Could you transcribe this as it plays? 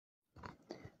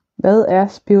Hvad er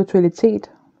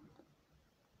spiritualitet?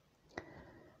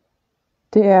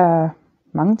 Det er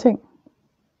mange ting.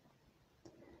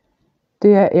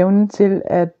 Det er evnen til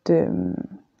at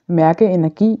mærke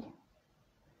energi,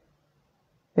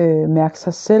 mærke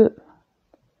sig selv.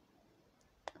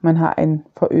 Man har en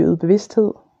forøget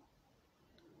bevidsthed.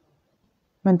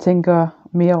 Man tænker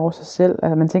mere over sig selv.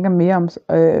 Altså man tænker mere om,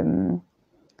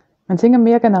 man tænker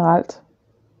mere generelt.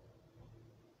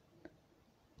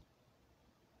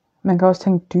 Man kan også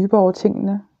tænke dybere over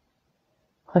tingene.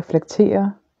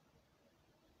 Reflektere.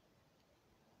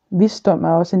 Visdom er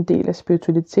også en del af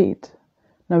spiritualitet,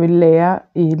 når vi lærer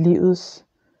i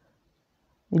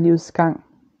livets gang.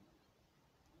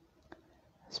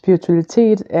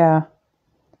 Spiritualitet er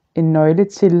en nøgle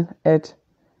til at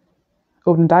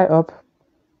åbne dig op,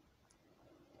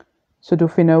 så du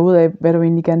finder ud af, hvad du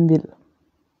egentlig gerne vil.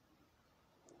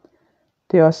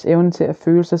 Det er også evnen til at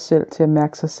føle sig selv, til at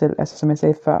mærke sig selv, altså som jeg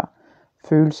sagde før,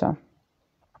 følelser.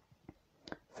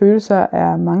 Følelser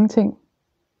er mange ting,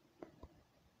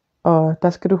 og der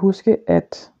skal du huske,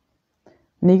 at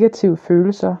negative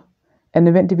følelser er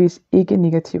nødvendigvis ikke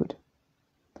negativt.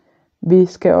 Vi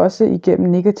skal også igennem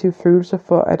negative følelser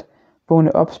for at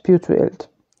vågne op spirituelt.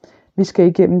 Vi skal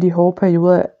igennem de hårde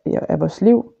perioder af vores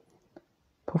liv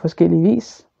på forskellige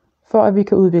vis, for at vi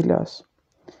kan udvikle os.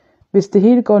 Hvis det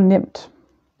hele går nemt,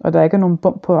 og der ikke er nogen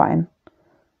bump på vejen,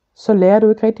 så lærer du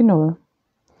ikke rigtig noget.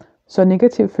 Så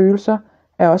negative følelser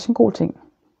er også en god ting.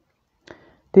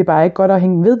 Det er bare ikke godt at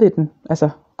hænge ved den, altså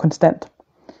konstant.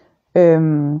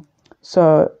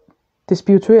 Så det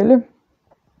spirituelle,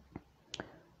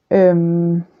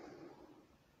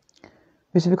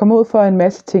 hvis vi kommer ud for en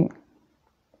masse ting,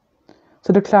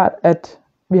 så er det klart, at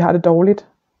vi har det dårligt.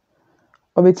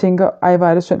 Og vi tænker, ej hvor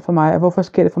er det synd for mig, og hvorfor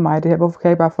sker det for mig det her, hvorfor kan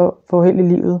jeg ikke bare få held i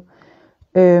livet.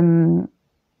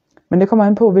 Men det kommer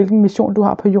an på, hvilken mission du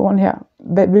har på jorden her,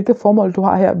 hvilket formål du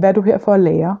har her, hvad er du her for at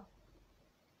lære.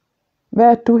 Hvad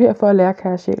er du her for at lære,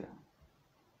 kære sjæl?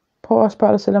 Prøv at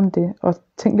spørge dig selv om det, og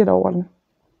tænk lidt over den.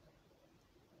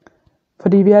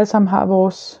 Fordi vi alle sammen har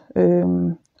vores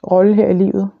rolle her i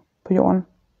livet på jorden.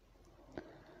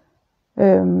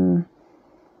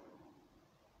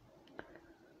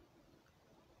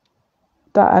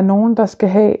 Der er nogen, der skal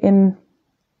have en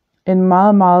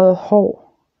meget, meget hård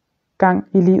gang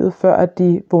i livet, før at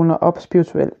de vågner op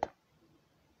spirituelt.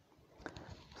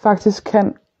 Faktisk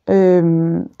kan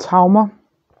traumer,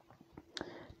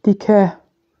 de kan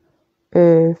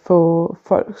få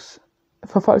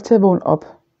folk til at vågne op.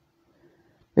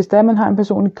 Hvis der man har en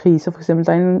personlig krise, for eksempel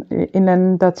der er en eller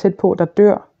anden, der er tæt på, der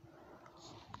dør,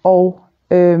 og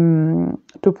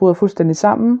du bryder fuldstændig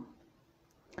sammen,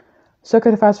 så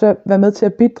kan det faktisk være med til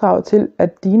at bidrage til,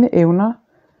 at dine evner,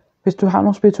 hvis du har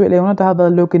nogle spirituelle evner, der har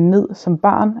været lukket ned som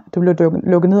barn, du blev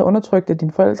lukket ned og undertrykt af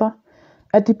dine forældre,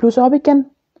 at de blusser op igen.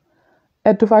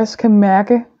 At du faktisk kan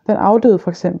mærke den afdøde for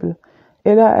eksempel.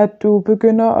 Eller at du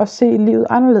begynder at se livet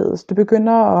anderledes. Du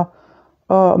begynder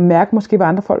at mærke måske, hvad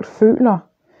andre folk føler.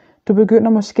 Du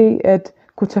begynder måske at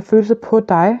kunne tage følelser på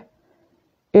dig.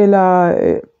 Eller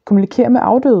kommunikere med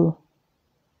afdøde.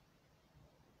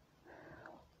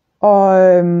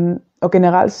 Og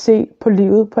generelt se på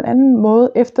livet på en anden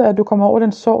måde, efter at du kommer over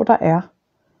den sorg, der er.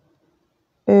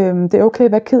 Det er okay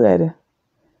at være ked af det.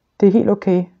 Det er helt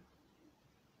okay.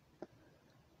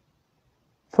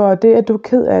 For det, at du er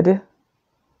ked af det,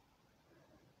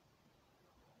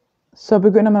 så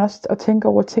begynder man også at tænke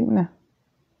over tingene.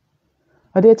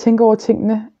 Og det at tænke over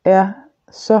tingene er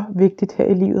så vigtigt her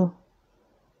i livet.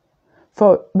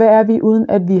 For hvad er vi uden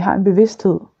at vi har en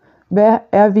bevidsthed? Hvad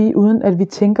er vi uden at vi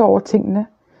tænker over tingene?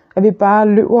 At vi bare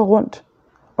løber rundt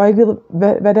og ikke ved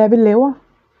hvad det er vi laver?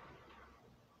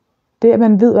 Det at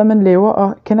man ved hvad man laver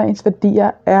og kender ens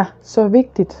værdier er så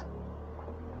vigtigt.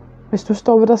 Hvis du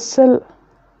står ved dig selv,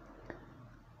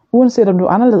 uanset om du er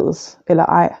anderledes eller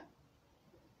ej,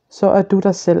 så er du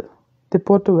dig selv. Det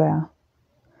burde du være.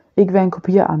 Ikke være en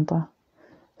kopi af andre.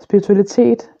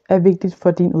 Spiritualitet er vigtigt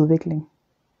for din udvikling.